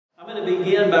I'm going to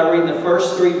begin by reading the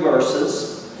first 3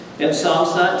 verses. In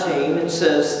Psalms 19, it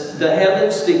says, "The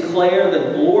heavens declare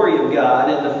the glory of God,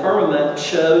 and the firmament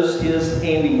shows His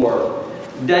handiwork.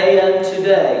 Day unto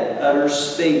day utters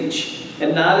speech,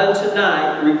 and night unto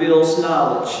night reveals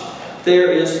knowledge.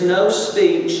 There is no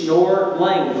speech nor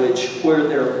language where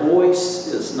their voice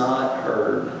is not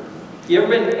heard." You ever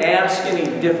been asked any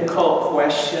difficult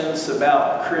questions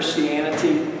about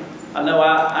Christianity? I know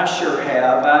I sure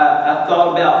have. I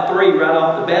thought about 3 right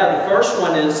off the bat. The first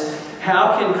one is,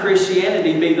 how can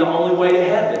Christianity be the only way to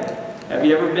heaven? Have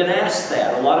you ever been asked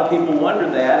that? A lot of people wonder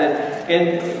that.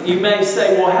 And you may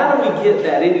say, well, how do we get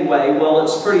that anyway? Well,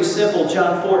 it's pretty simple.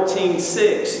 John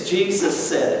 14:6, Jesus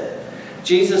said it.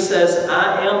 Jesus says,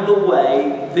 "I am the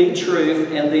way, the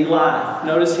truth, and the life."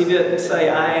 Notice He didn't say,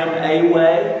 "I am a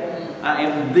way." I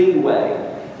am the way.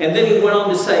 And then He went on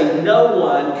to say, "No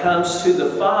one comes to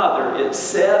the Father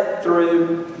except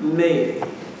through me."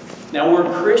 Now, we're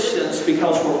Christians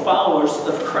because we're followers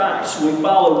of Christ. We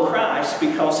follow Christ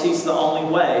because He's the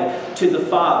only way to the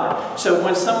Father. So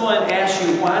when someone asks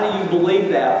you, why do you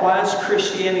believe that? Why is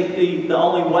Christianity the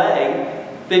only way?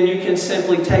 Then you can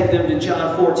simply take them to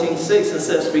John 14:6 and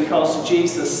says, because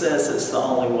Jesus says it's the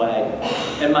only way,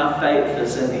 and my faith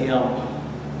is in Him.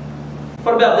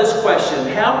 What about this question?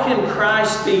 How can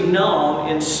Christ be known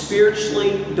in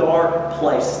spiritually dark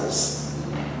places?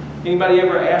 Anybody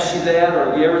ever ask you that,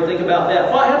 or you ever think about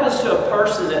that? What happens to a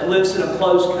person that lives in a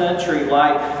closed country,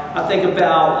 like I think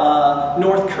about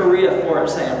North Korea, for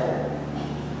example?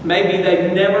 Maybe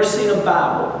they've never seen a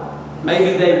Bible.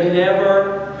 Maybe they've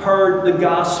never heard the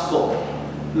gospel.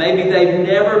 Maybe they've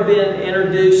never been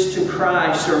introduced to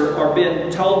Christ or been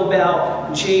told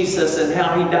about Jesus and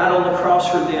how He died on the cross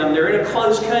for them. They're in a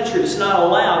closed country. It's not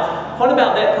allowed. What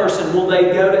about that person? Will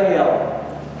they go to hell?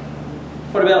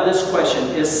 What about this question?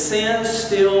 Is sin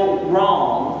still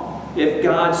wrong if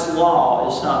God's law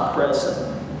is not present?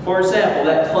 For example,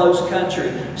 that closed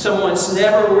country. Someone's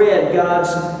never read God's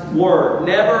Word,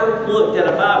 never looked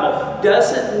at a Bible,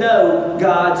 doesn't know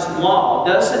God's law,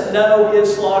 doesn't know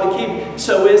His law to keep.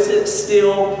 So is it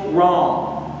still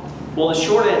wrong? Well, the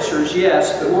short answer is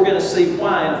yes, but we're going to see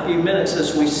why in a few minutes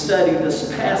as we study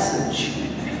this passage.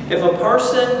 If a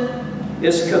person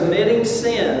is committing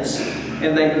sins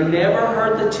and they've never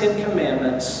heard the 10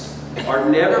 Commandments or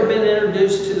never been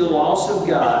introduced to the laws of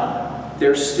God,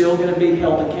 they're still going to be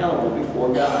held accountable before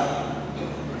God.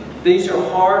 These are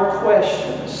hard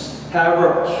questions.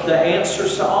 However, the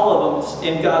answers to all of them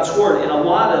is in God's Word, and a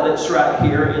lot of it's right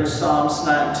here in Psalms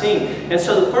 19. And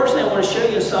so the first thing I want to show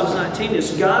you in Psalms 19 is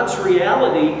God's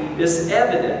reality is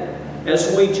evident,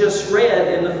 as we just read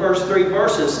in the first 3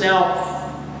 verses. Now,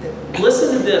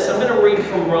 listen to this. I'm going to read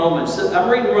from Romans. I'm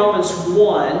reading Romans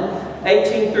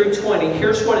 1:18 through 20.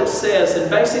 Here's what it says. And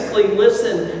basically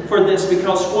listen for this,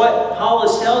 because what Paul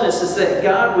is telling us is that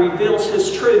God reveals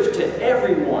His truth to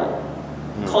everyone.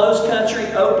 Closed country,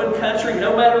 open country,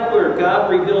 no matter where, God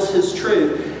reveals His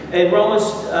truth. In Romans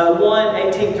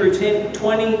 1:18 through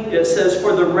 20, it says,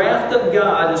 "For the wrath of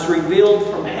God is revealed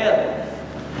from heaven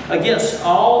against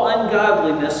all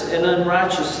ungodliness and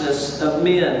unrighteousness of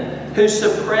men, who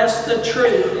suppress the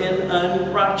truth in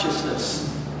unrighteousness."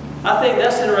 I think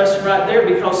that's interesting right there,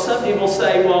 because some people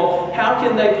say, well, how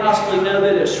can they possibly know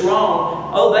that it's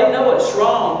wrong? Oh, they know it's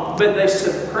wrong, but they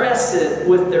suppress it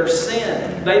with their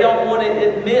sin. They don't want to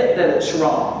admit that it's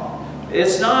wrong.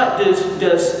 It's not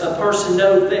does a person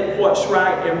know what's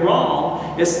right and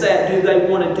wrong. It's that, do they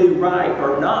want to do right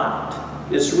or not?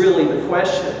 Is really the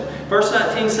question. Verse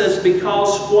 19 says,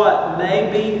 "Because what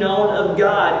may be known of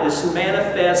God is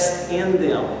manifest in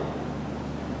them."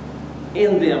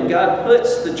 In them. God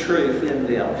puts the truth in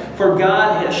them. For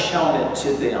God has shown it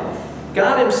to them.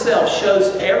 God Himself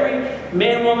shows every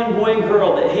man, woman, boy, and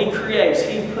girl that He creates.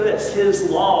 He puts His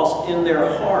laws in their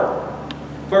heart.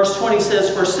 Verse 20 says,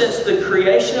 "For since the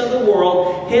creation of the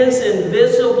world, His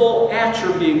invisible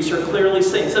attributes are clearly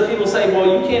seen." Some people say, well,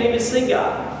 you can't even see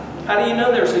God. How do you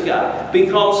know there's a God?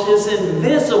 Because His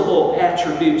invisible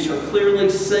attributes are clearly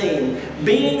seen,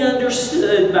 being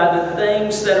understood by the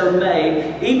things that are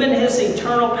made, even His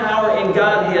eternal power and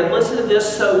Godhead. Listen to this,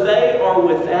 so they are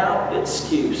without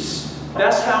excuse.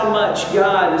 That's how much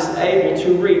God is able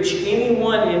to reach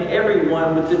anyone and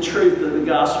everyone with the truth of the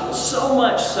gospel. So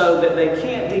much so that they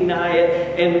can't deny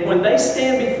it. And when they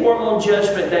stand before Him on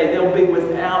Judgment Day, they'll be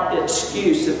without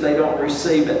excuse if they don't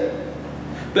receive it.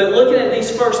 But looking at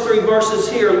these first 3 verses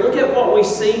here, look at what we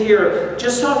see here.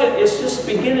 It's just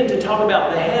beginning to talk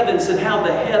about the heavens and how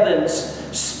the heavens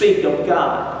speak of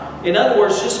God. In other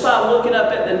words, just by looking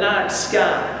up at the night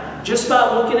sky, just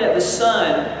by looking at the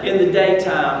sun in the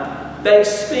daytime, They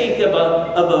speak of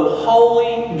a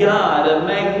holy God, a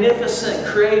magnificent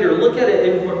Creator. Look at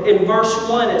it in verse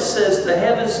 1. It says, the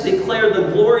heavens declare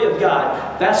the glory of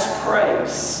God. That's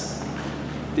praise.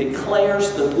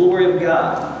 Declares the glory of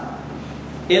God.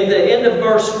 In the end of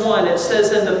verse 1, it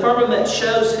says, and the firmament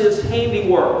shows His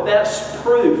handiwork. That's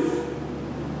proof.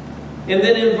 And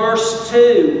then in verse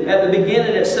 2, at the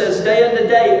beginning, it says, day unto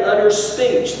day utters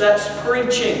speech. That's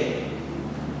preaching.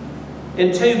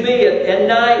 And 2b, and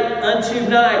night unto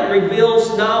night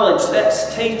reveals knowledge.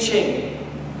 That's teaching.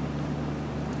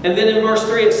 And then in verse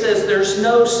 3 it says, there's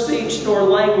no speech nor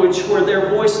language where their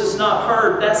voice is not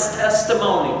heard. That's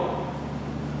testimony.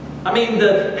 I mean,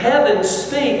 the heavens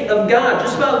speak of God.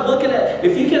 Just by looking at,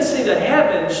 if you can see the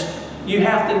heavens, you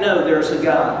have to know there's a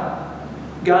God.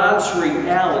 God's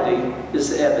reality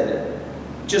is evident.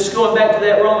 Just going back to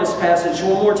that Romans passage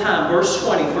one more time, verse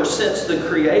 20. For since the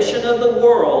creation of the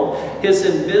world, His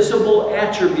invisible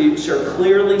attributes are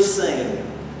clearly seen,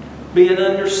 being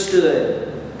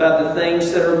understood by the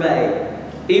things that are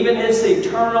made, even His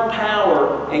eternal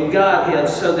power and Godhead,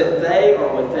 so that they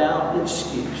are without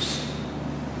excuse.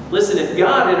 Listen, if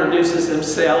God introduces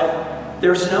Himself,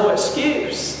 there's no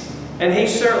excuse. And He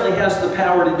certainly has the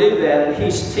power to do that, and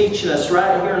He's teaching us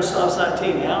right here in Psalms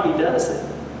 19 how He does it.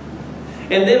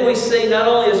 And then we see not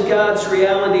only is God's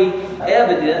reality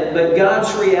evident, but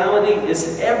God's reality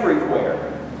is everywhere.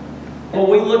 When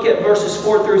we look at verses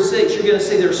 4 through 6, you're going to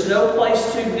see there's no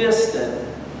place too distant,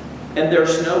 and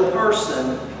there's no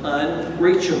person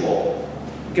unreachable.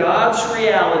 God's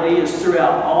reality is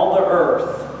throughout all the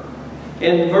earth.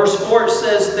 In verse 4 it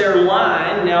says their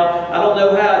line. Now, I don't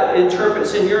know how it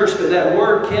interprets in yours, but that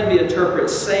word can be interpreted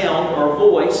sound or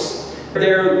voice.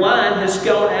 Their line has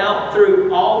gone out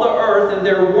through all the earth, and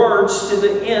their words to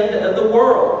the end of the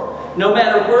world. No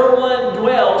matter where one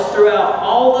dwells throughout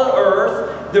all the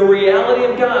earth, the reality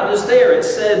of God is there.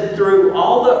 It's said through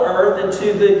all the earth and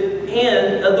to the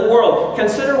end of the world.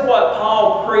 Consider what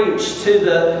Paul preached to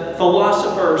the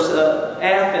philosophers of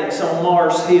Athens on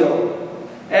Mars Hill.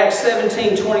 Acts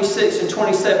 17, 26 and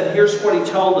 27, here's what he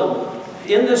told them.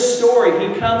 In this story,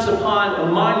 he comes upon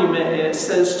a monument, and it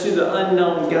says, to the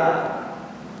unknown God.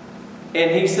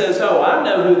 And he says, oh, I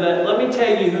know who that, let me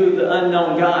tell you who the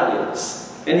unknown God is.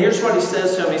 And here's what he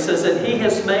says to him. He says that He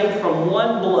has made from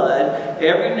one blood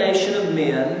every nation of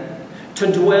men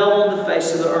to dwell on the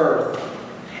face of the earth,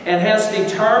 and has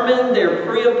determined their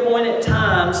pre-appointed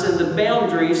times and the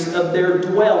boundaries of their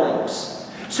dwellings,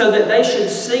 so that they should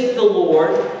seek the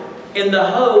Lord in the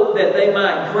hope that they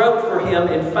might grope for Him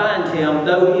and find Him,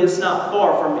 though He is not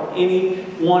far from any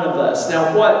one of us.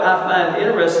 Now, what I find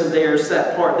interesting there is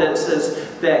that part that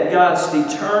says that God's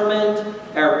determined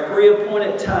our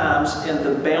pre-appointed times and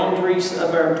the boundaries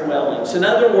of our dwellings. In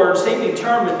other words, He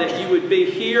determined that you would be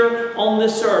here on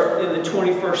this earth in the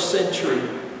 21st century.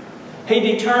 He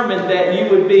determined that you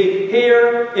would be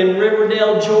here in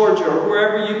Riverdale, Georgia, or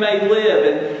wherever you may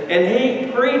live. And He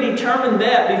predetermined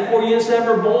that before you was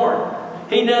ever born.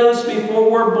 He knows before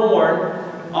we're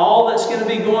born all that's going to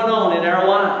be going on in our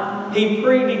life. He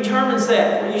predetermines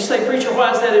that. You say, preacher,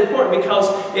 why is that important? Because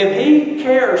if He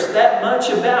cares that much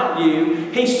about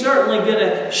you, He's certainly going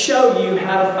to show you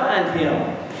how to find Him.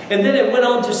 And then it went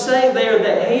on to say there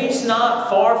that He's not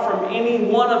far from any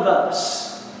one of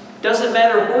us. Doesn't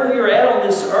matter where you're at on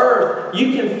this earth,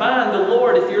 you can find the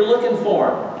Lord if you're looking for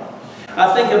Him.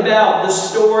 I think about the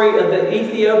story of the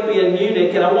Ethiopian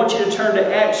eunuch, and I want you to turn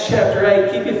to Acts chapter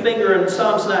 8. Keep your finger in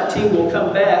Psalms 19, we'll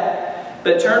come back.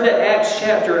 But turn to Acts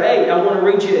chapter 8. I want to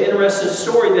read you an interesting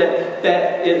story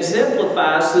that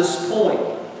exemplifies this point.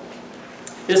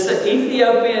 It's the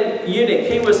Ethiopian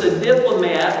eunuch. He was a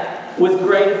diplomat with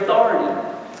great authority.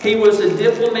 He was a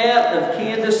diplomat of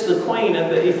Candace, the queen of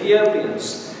the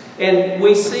Ethiopians. And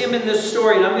we see him in this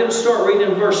story, and I'm going to start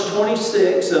reading verse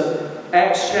 26 of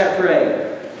Acts chapter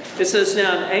 8. It says,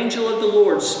 now an angel of the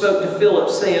Lord spoke to Philip,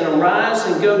 saying, arise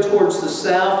and go towards the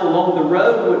south along the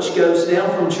road which goes down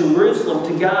from Jerusalem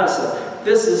to Gaza.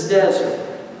 This is desert.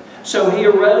 So he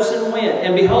arose and went,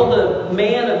 and behold, a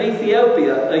man of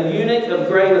Ethiopia, a eunuch of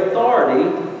great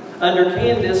authority, under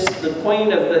Candace, the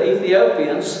queen of the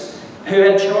Ethiopians, who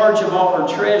had charge of all her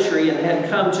treasury and had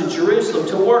come to Jerusalem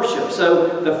to worship.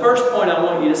 So the first point I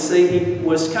want you to see, he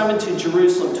was coming to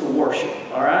Jerusalem to worship.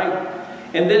 All right?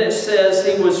 And then it says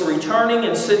he was returning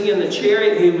and sitting in the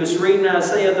chariot. He was reading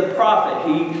Isaiah the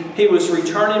prophet. He was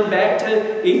returning back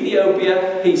to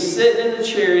Ethiopia. He's sitting in the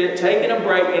chariot, taking a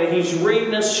break, and he's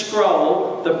reading a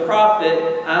scroll, the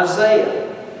prophet Isaiah.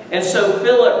 And so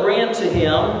Philip ran to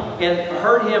him and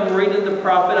heard him reading the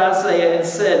prophet Isaiah and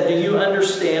said, do you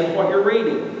understand what you're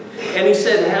reading? And he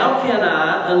said, "How can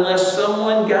I unless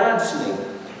someone guides me?"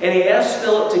 And he asked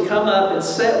Philip to come up and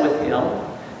sit with him.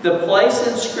 The place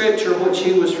in Scripture which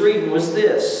he was reading was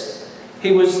this: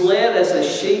 "He was led as a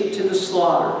sheep to the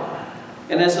slaughter,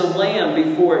 and as a lamb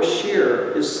before its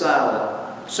shearer is silent,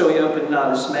 so he opened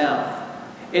not his mouth.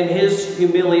 In his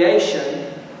humiliation,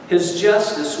 his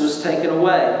justice was taken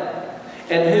away.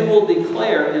 And who will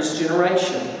declare his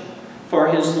generation? For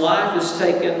his life is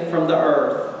taken from the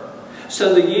earth."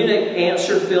 So the eunuch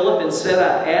answered Philip and said,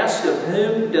 "I ask, of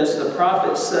whom does the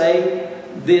prophet say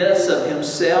this, of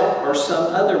himself or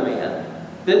some other man?"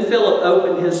 Then Philip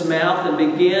opened his mouth and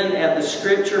began at the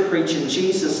Scripture, preaching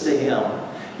Jesus to him.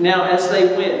 Now as they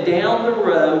went down the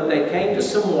road, they came to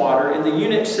some water, and the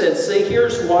eunuch said, "See,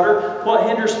 here's water. What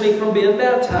hinders me from being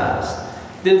baptized?"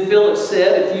 Then Philip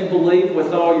said, "If you believe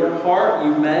with all your heart,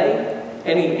 you may."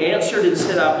 And he answered and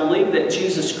said, "I believe that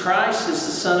Jesus Christ is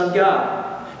the Son of God."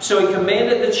 So he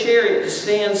commanded the chariot to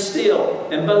stand still,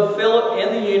 and both Philip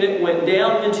and the eunuch went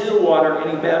down into the water, and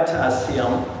he baptized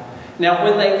him. Now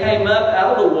when they came up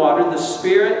out of the water, the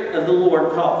Spirit of the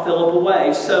Lord caught Philip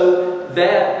away, so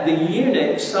that the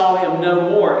eunuch saw him no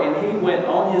more, and he went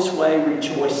on his way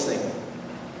rejoicing.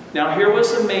 Now here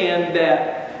was a man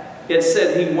that it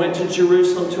said he went to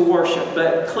Jerusalem to worship,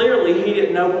 but clearly he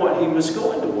didn't know what he was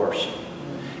going to worship.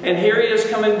 And here he is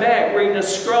coming back reading a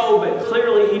scroll, but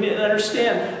clearly he didn't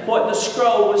understand what the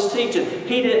scroll was teaching.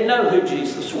 He didn't know who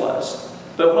Jesus was.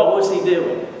 But what was he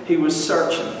doing? He was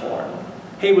searching for him.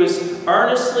 He was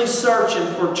earnestly searching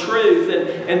for truth.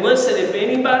 And listen, if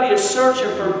anybody is searching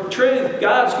for truth,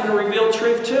 God's going to reveal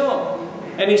truth to him.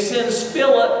 And he sends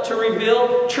Philip to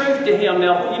reveal truth to him.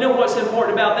 Now, you know what's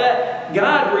important about that?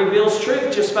 God reveals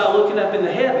truth just by looking up in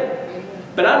the heaven.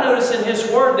 But I notice in His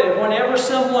Word that whenever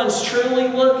someone's truly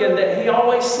looking, that He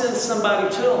always sends somebody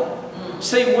to them.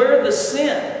 See, we're the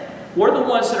sent. We're the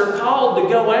ones that are called to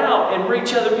go out and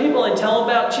reach other people and tell them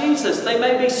about Jesus. They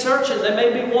may be searching. They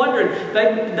may be wondering.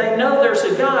 They know there's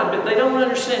a God, but they don't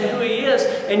understand who He is.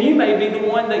 And you may be the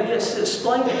one that gets to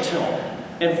explain it to them.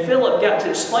 And Philip got to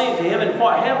explain to him, and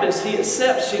what happens, he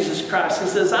accepts Jesus Christ. He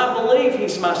says, "I believe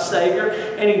He's my Savior,"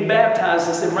 and he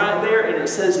baptizes him right there, and it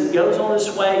says he goes on his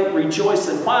way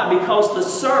rejoicing. Why? Because the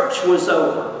search was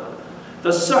over.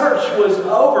 The search was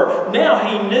over. Now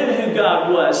he knew who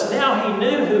God was. Now he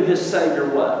knew who his Savior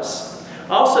was.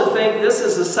 I also think this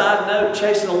is a side note,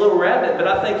 chasing a little rabbit, but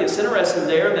I think it's interesting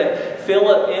there that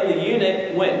Philip and the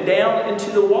eunuch went down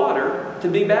into the water to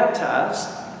be baptized.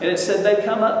 And it said they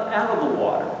come up out of the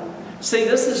water. See,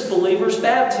 this is believers'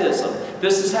 baptism.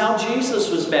 This is how Jesus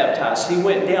was baptized. He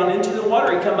went down into the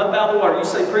water. He come up out of the water. You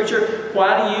say, "Preacher,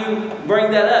 why do you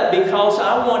bring that up?" Because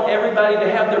I want everybody to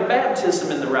have their baptism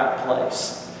in the right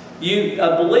place.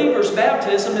 A believer's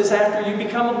baptism is after you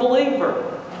become a believer.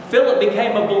 Philip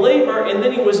became a believer, and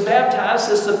then he was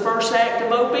baptized as the first act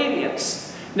of obedience.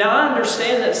 Now, I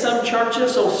understand that some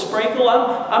churches will sprinkle.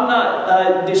 I'm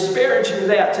not disparaging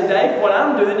that today. What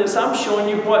I'm doing is I'm showing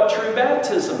you what true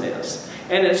baptism is.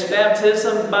 And it's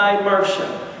baptism by immersion.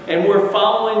 And we're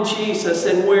following Jesus,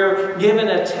 and we're giving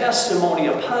a testimony,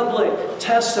 a public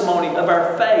testimony of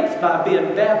our faith by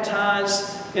being baptized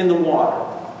in the water.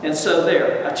 And so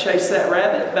there, I chased that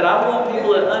rabbit. But I want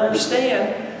people to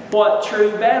understand what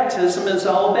true baptism is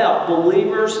all about.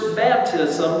 Believers'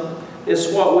 baptism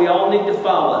is what we all need to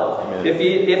follow. Amen.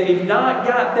 If you've not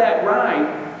got that right,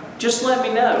 just let me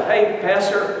know. "Hey,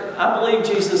 Pastor, I believe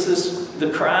Jesus is the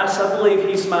Christ. I believe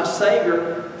He's my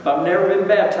Savior. If I've never been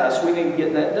baptized," we need to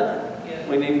get that done. Yeah.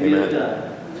 We need to get it done.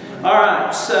 All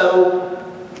right, so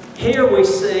here we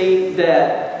see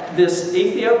that this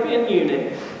Ethiopian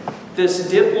eunuch, this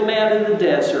diplomat in the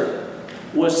desert,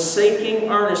 was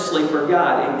seeking earnestly for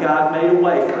God, and God made a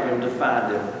way for him to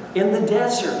find Him in the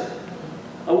desert.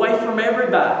 Away from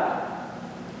everybody.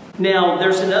 Now,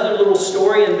 there's another little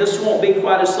story, and this won't be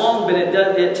quite as long, but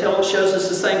it shows us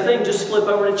the same thing. Just flip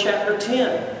over to chapter 10.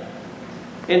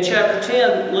 In chapter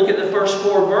 10, look at the first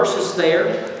 4 verses there.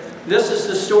 This is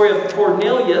the story of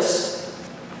Cornelius,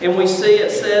 and we see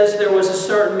it says, "There was a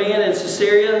certain man in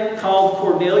Caesarea called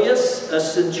Cornelius, a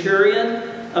centurion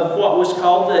of what was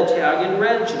called the Italian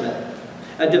regiment,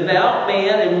 a devout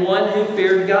man and one who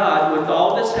feared God with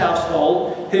all his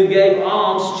household, who gave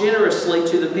alms generously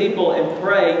to the people and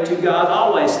prayed to God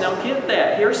always." Now get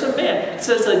that. Here's a man. It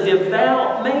says a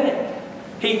devout man.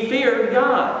 He feared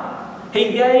God.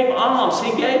 He gave alms.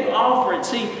 He gave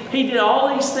offerings. He did all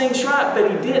these things right,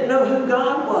 but he didn't know who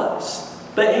God was.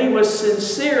 But he was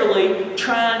sincerely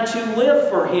trying to live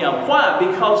for Him. Why?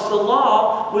 Because the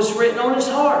law was written on his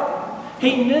heart.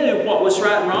 He knew what was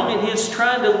right and wrong, and he was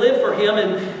trying to live for him.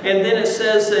 And then it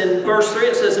says in verse 3,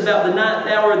 it says, about the 9th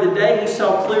hour of the day, he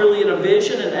saw clearly in a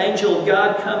vision an angel of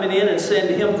God coming in and saying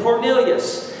to him,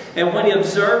 Cornelius. And when he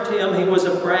observed him, he was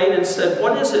afraid and said,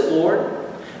 what is it, Lord?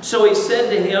 So he said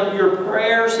to him, your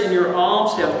prayers and your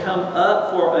alms have come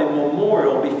up for a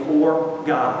memorial before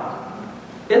God.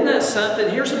 Isn't that something?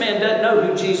 Here's a man who doesn't know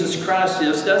who Jesus Christ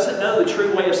is, doesn't know the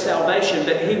true way of salvation,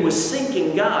 but he was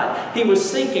seeking God. He was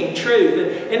seeking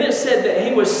truth. And it said that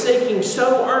he was seeking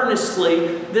so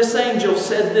earnestly, this angel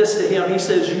said this to him. He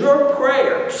says, your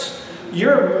prayers,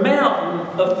 your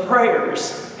mountain of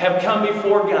prayers have come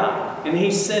before God, and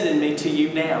he's sending me to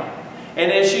you now. And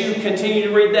as you continue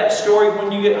to read that story,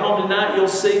 when you get home tonight, you'll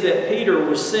see that Peter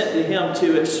was sent to him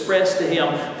to express to him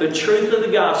the truth of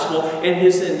the gospel, and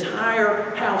his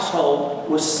entire household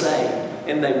was saved,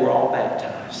 and they were all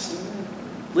baptized.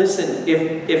 Listen,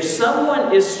 if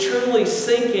someone is truly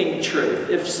seeking truth,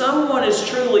 if someone is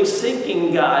truly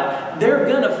seeking God, they're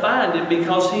going to find Him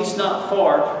because He's not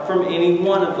far from any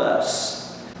one of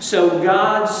us. So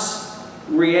God's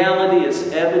reality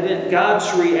is evident.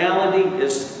 God's reality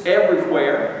is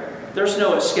everywhere. There's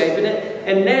no escaping it.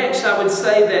 And next, I would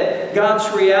say that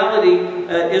God's reality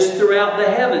is throughout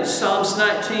the heavens. Psalms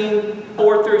 19,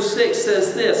 4 through 6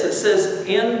 says this. It says,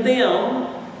 in them,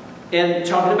 and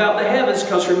talking about the heavens,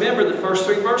 because remember the first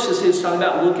 3 verses, he's talking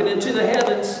about looking into the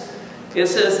heavens. It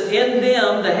says, in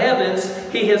them, the heavens,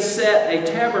 He has set a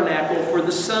tabernacle for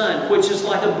the sun, which is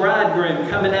like a bridegroom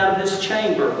coming out of his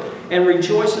chamber, and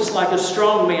rejoices like a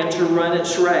strong man to run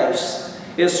its race.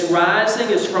 Its rising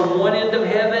is from one end of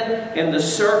heaven, and the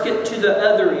circuit to the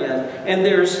other end, and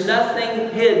there's nothing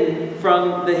hidden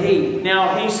from the heat.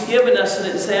 Now, He's given us an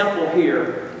example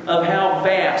here of how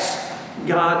vast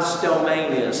God's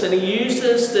domain is. And He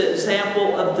uses the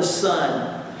example of the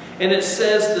sun. And it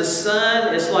says the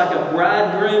sun is like a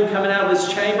bridegroom coming out of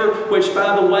his chamber, which,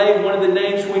 by the way, one of the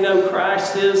names we know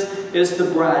Christ is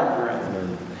the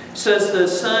bridegroom. It says the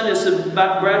sun is the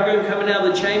bridegroom coming out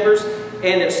of the chambers,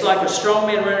 and it's like a strong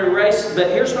man running a race. But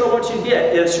here's what I want you to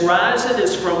get. Its rising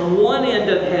is from one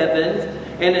end of heaven,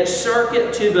 and its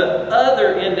circuit to the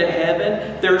other end of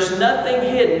heaven. There's nothing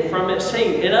hidden from its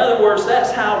heat. In other words,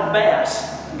 that's how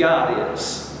vast God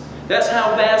is. That's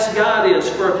how vast God is.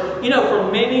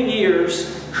 For many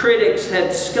years, critics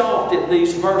had scoffed at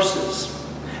these verses.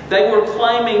 They were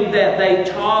claiming that they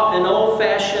taught an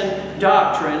old-fashioned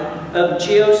doctrine of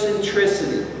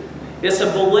geocentricity. It's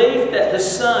a belief that the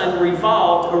sun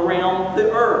revolved around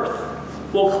the earth.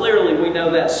 Well, clearly we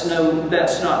know that's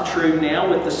not true now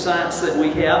with the science that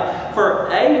we have.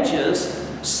 For ages,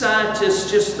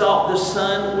 scientists just thought the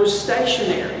sun was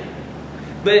stationary.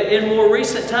 But in more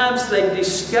recent times, they've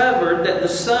discovered that the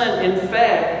sun, in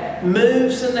fact,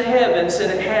 moves in the heavens,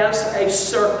 and it has a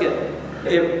circuit.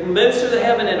 It moves through the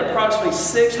heaven at approximately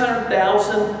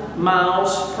 600,000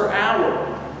 miles per hour.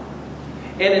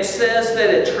 And it says that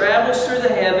it travels through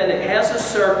the heaven. It has a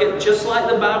circuit, just like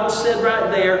the Bible said right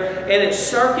there. And its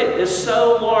circuit is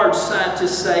so large,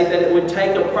 scientists say, that it would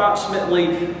take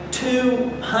approximately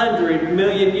 200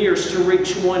 million years to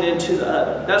reach one end to the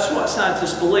other. That's what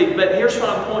scientists believe. But here's what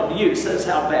I'm pointing to you. It says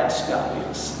how vast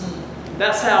God is.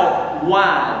 That's how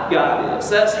wide God is.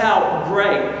 That's how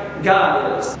great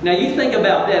God is. Now you think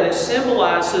about that. It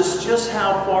symbolizes just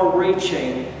how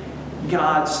far-reaching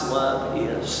God's love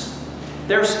is.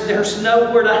 There's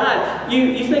nowhere to hide.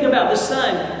 You think about the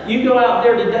sun. You go out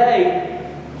there today,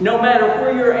 no matter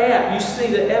where you're at, you see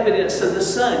the evidence of the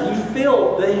sun. You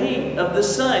feel the heat of the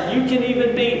sun. You can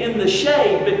even be in the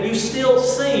shade, but you still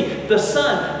see the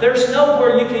sun. There's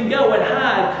nowhere you can go and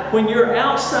hide. When you're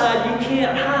outside, you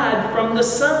can't hide from the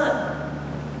sun.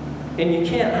 And you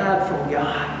can't hide from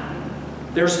God.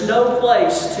 There's no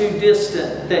place too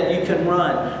distant that you can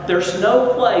run. There's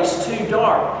no place too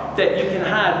dark that you can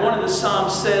hide. One of the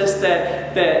Psalms says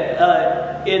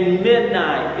that in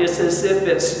midnight it's as if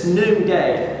it's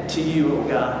noonday to you, O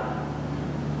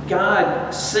God.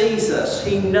 God sees us.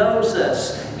 He knows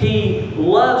us. He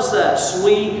loves us.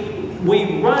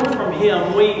 We run from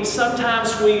Him.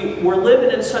 Sometimes we're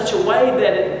living in such a way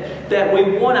that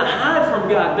we want to hide from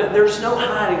God, but there's no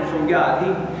hiding from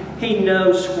God. He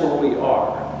knows where we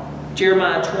are.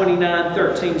 Jeremiah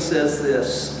 29:13 says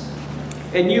this,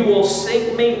 and you will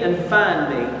seek me and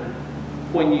find me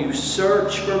when you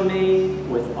search for me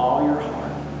with all your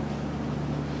heart.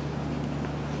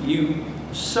 You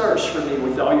search for me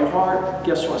with all your heart,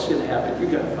 guess what's going to happen?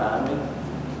 You're going to find me.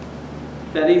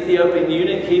 That Ethiopian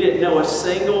eunuch, he didn't know a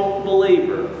single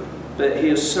believer, but he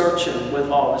is searching with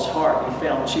all his heart. He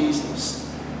found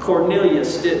Jesus.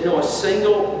 Cornelius didn't know a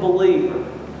single believer,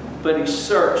 but he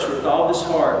searched with all his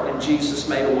heart, and Jesus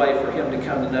made a way for him to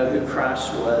come to know who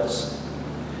Christ was.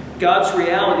 God's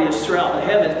reality is throughout the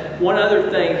heaven. One other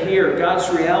thing here,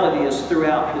 God's reality is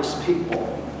throughout his people.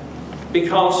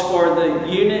 Because for the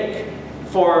eunuch,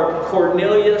 for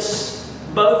Cornelius,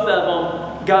 both of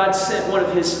them, God sent one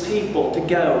of his people to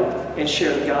go and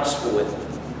share the gospel with them.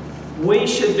 We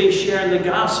should be sharing the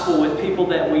gospel with people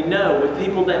that we know, with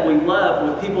people that we love,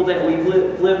 with people that we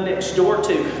live next door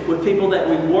to, with people that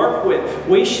we work with.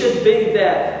 We should be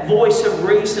that voice of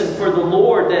reason for the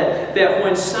Lord, that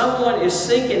when someone is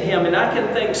seeking him, and I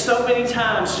can think so many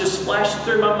times just flashing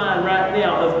through my mind right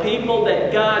now of people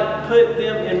that God put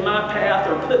them in my path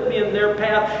or put me in their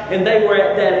path, and they were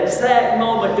at that exact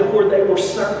moment to where they were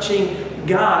searching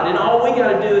God. And all we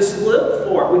got to do is look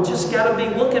for it. We just got to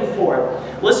be looking for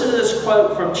it. Listen to this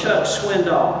quote from Chuck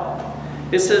Swindoll.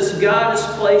 It says, God has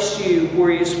placed you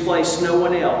where he has placed no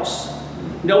one else.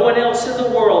 No one else in the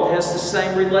world has the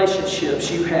same relationships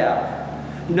you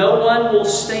have. No one will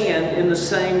stand in the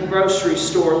same grocery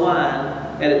store line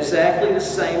at exactly the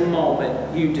same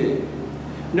moment you do.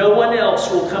 No one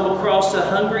else will come across a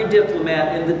hungry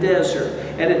diplomat in the desert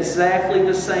at exactly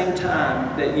the same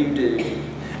time that you do.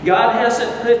 God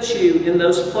hasn't put you in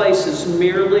those places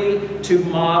merely to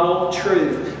model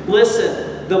truth.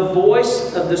 Listen, the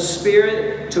voice of the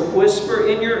Spirit to whisper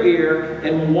in your ear,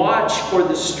 and watch for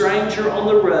the stranger on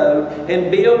the road,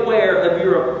 and be aware of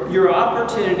your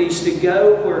opportunities to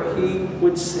go where he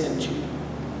would send you.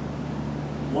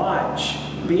 Watch.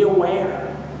 Be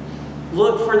aware.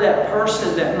 Look for that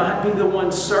person that might be the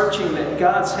one searching that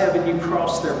God's having you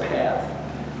cross their path.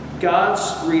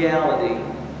 God's reality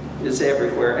is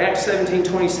everywhere. Acts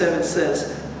 17:27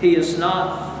 says, he is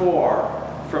not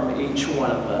far from each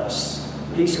one of us.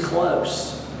 He's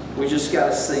close. We just got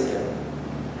to seek him.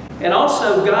 And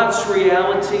also, God's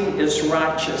reality is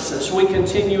righteous. As we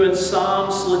continue in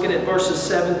Psalms, looking at verses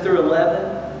 7 through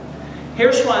 11,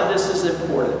 here's why this is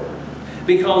important.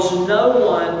 Because no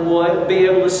one would be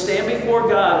able to stand before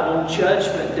God on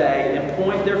Judgment Day and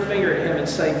point their finger at him and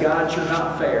say, God, you're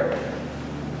not fair.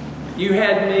 You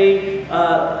had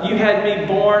me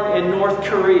born in North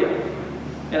Korea,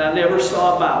 and I never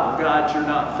saw a Bible. God, you're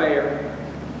not fair.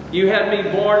 You had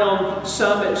me born on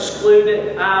some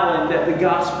excluded island that the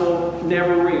gospel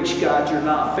never reached. God, you're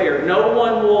not fair. No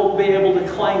one will be able to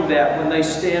claim that when they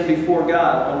stand before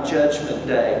God on Judgment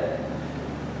Day.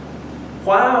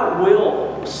 Why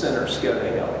will sinners go to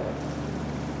hell?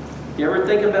 You ever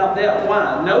think about that?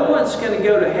 Why? No one's going to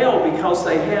go to hell because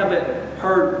they haven't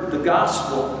heard the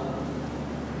gospel.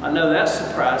 I know that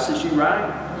surprises you,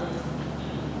 right?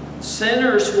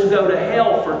 Sinners will go to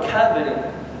hell for coveting,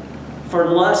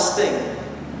 for lusting,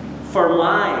 for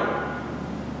lying,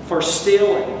 for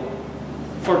stealing,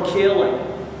 for killing,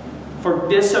 for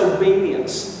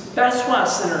disobedience. That's why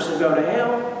sinners will go to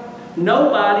hell.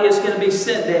 Nobody is going to be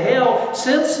sent to hell.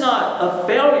 Sin's not a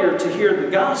failure to hear the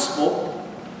gospel.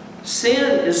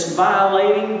 Sin is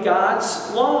violating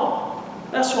God's law.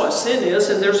 That's what sin is,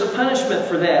 and there's a punishment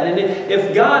for that. And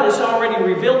if God has already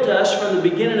revealed to us from the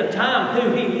beginning of time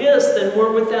who he is, then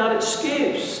we're without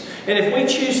excuse. And if we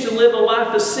choose to live a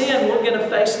life of sin, we're going to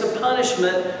face the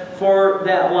punishment for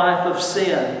that life of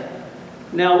sin.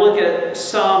 Now look at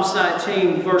Psalms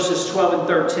 19, verses 12 and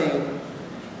 13.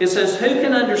 It says, who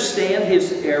can understand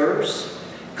his errors?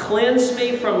 Cleanse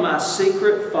me from my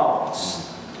secret faults.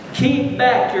 Keep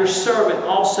back your servant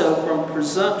also from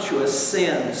presumptuous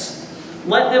sins.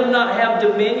 Let them not have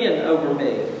dominion over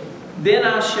me. Then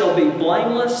I shall be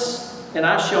blameless, and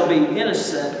I shall be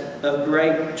innocent of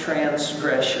great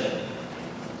transgression.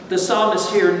 The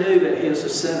psalmist here knew that he was a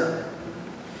sinner.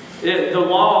 The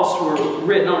laws were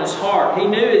written on his heart. He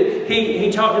knew it.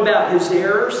 He talked about his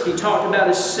errors. He talked about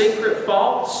his secret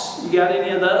faults. You got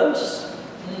any of those?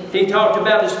 He talked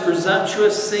about his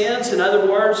presumptuous sins. In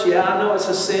other words, yeah, I know it's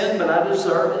a sin, but I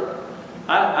deserve it.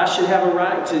 I should have a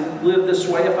right to live this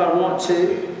way if I want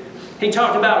to. He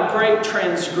talked about great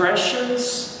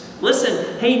transgressions.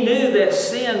 Listen, he knew that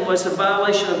sin was a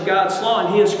violation of God's law,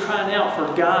 and he was crying out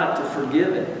for God to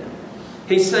forgive it.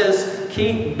 He says,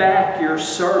 keep back your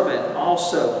servant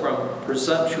also from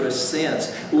presumptuous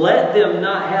sins. Let them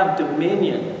not have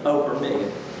dominion over me.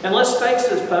 And let's face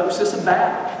it, folks, it's a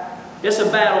battle. It's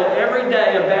a battle every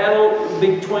day, a battle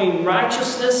between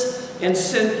righteousness and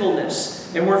sinfulness.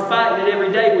 And we're fighting it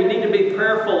every day. We need to be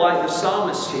prayerful like the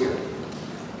psalmist here.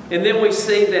 And then we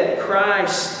see that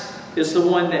Christ is the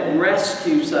one that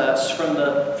rescues us from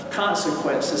the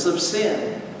consequences of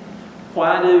sin.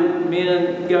 Why do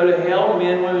men go to hell?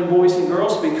 Men, women, boys, and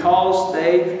girls? Because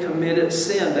they've committed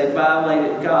sin. They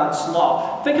violated God's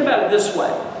law. Think about it this way.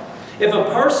 If a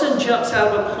person jumps out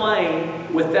of a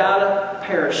plane without a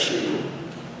parachute,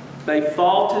 they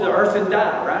fall to the earth and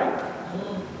die, right?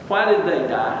 Why did they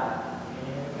die?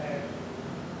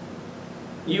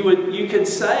 You could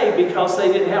say because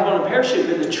they didn't have on a parachute,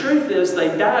 but the truth is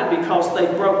they died because they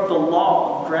broke the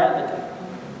law of gravity.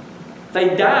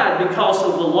 They died because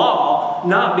of the law,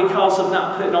 not because of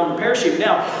not putting on the parachute.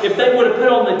 Now, if they would have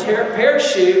put on the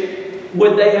parachute,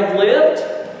 would they have lived?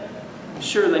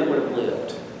 Sure, they would have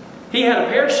lived. He had a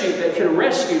parachute that could have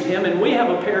rescued him, and we have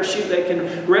a parachute that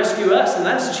can rescue us, and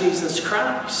that's Jesus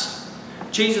Christ.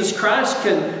 Jesus Christ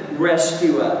can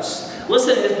rescue us.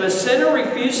 Listen, if a sinner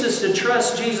refuses to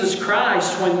trust Jesus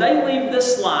Christ, when they leave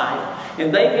this life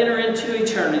and they enter into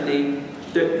eternity,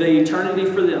 the eternity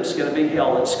for them is going to be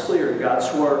hell. It's clear in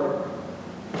God's Word.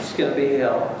 It's going to be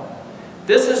hell.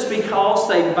 This is because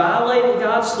they violated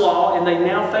God's law and they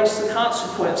now face the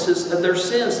consequences of their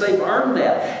sins. They've earned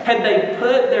that. Had they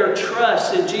put their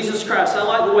trust in Jesus Christ, I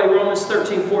like the way Romans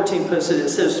 13:14 puts it. It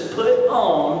says, put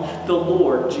on the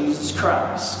Lord Jesus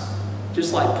Christ.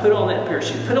 Just like put on that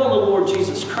parachute. Put on the Lord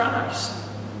Jesus Christ.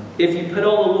 If you put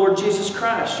on the Lord Jesus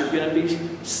Christ, you're going to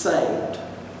be saved.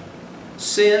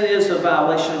 Sin is a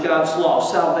violation of God's law.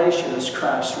 Salvation is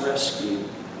Christ's rescue.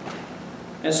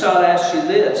 And so I'd ask you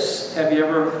this. Have you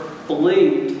ever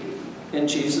believed in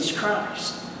Jesus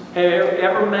Christ? Have you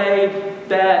ever made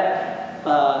that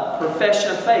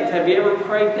profession of faith? Have you ever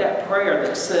prayed that prayer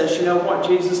that says, you know what,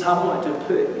 Jesus, I want to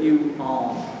put you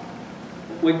on?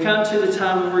 We come to the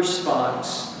time of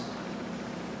response.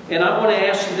 And I want to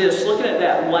ask you this. Looking at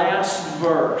that last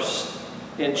verse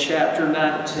in chapter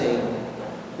 19.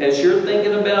 As you're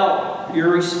thinking about your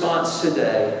response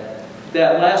today,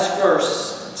 that last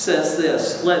verse says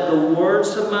this, let the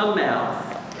words of my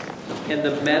mouth and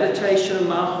the meditation of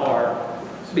my heart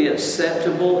be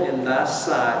acceptable in thy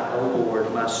sight, O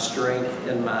Lord, my strength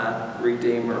and my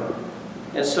Redeemer.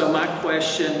 And so my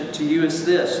question to you is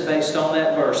this, based on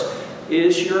that verse,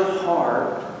 is your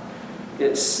heart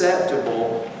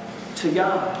acceptable to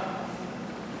God?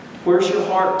 Where's your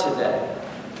heart today?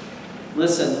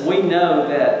 Listen, we know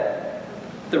that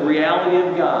the reality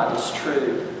of God is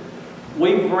true.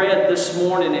 We've read this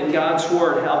morning in God's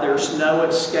Word how there's no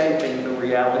escaping the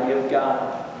reality of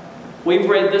God. We've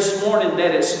read this morning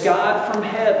that it's God from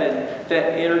heaven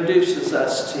that introduces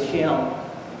us to Him.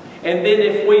 And then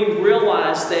if we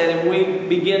realize that and we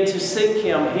begin to seek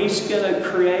Him, He's going to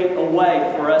create a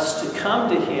way for us to come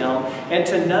to Him and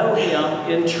to know Him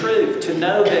in truth. To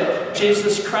know that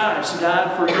Jesus Christ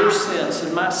died for your sins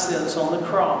and my sins on the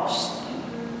cross.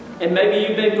 And maybe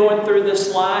you've been going through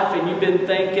this life and you've been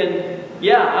thinking,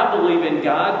 yeah, I believe in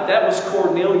God. That was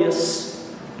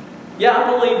Cornelius. Yeah, I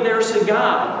believe there's a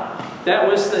God. That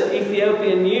was the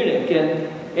Ethiopian eunuch.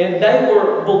 And they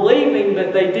were believing,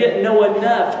 but they didn't know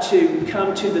enough to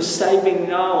come to the saving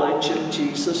knowledge of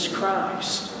Jesus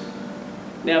Christ.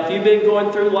 Now, if you've been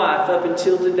going through life up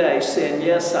until today saying,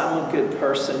 yes, I'm a good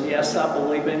person. Yes, I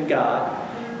believe in God.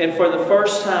 And for the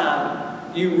first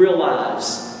time, you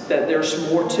realize that there's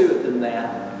more to it than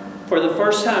that. For the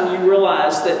first time, you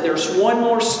realize that there's one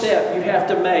more step you have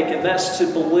to make, and that's to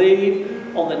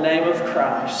believe on the name of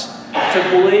Christ. To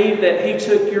believe that He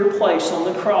took your place on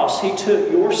the cross. He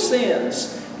took your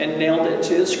sins and nailed it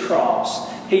to His cross.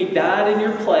 He died in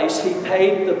your place. He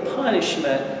paid the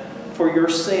punishment for your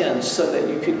sins so that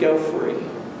you could go free.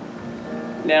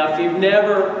 Now, if you've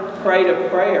never prayed a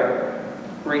prayer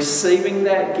receiving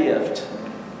that gift,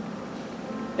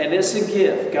 and it's a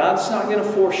gift, God's not going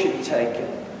to force you to take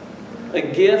it. A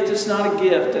gift is not a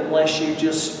gift unless you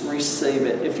just receive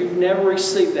it. If you've never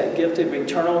received that gift of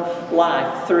eternal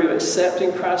life through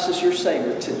accepting Christ as your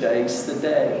Savior, today's the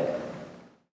day.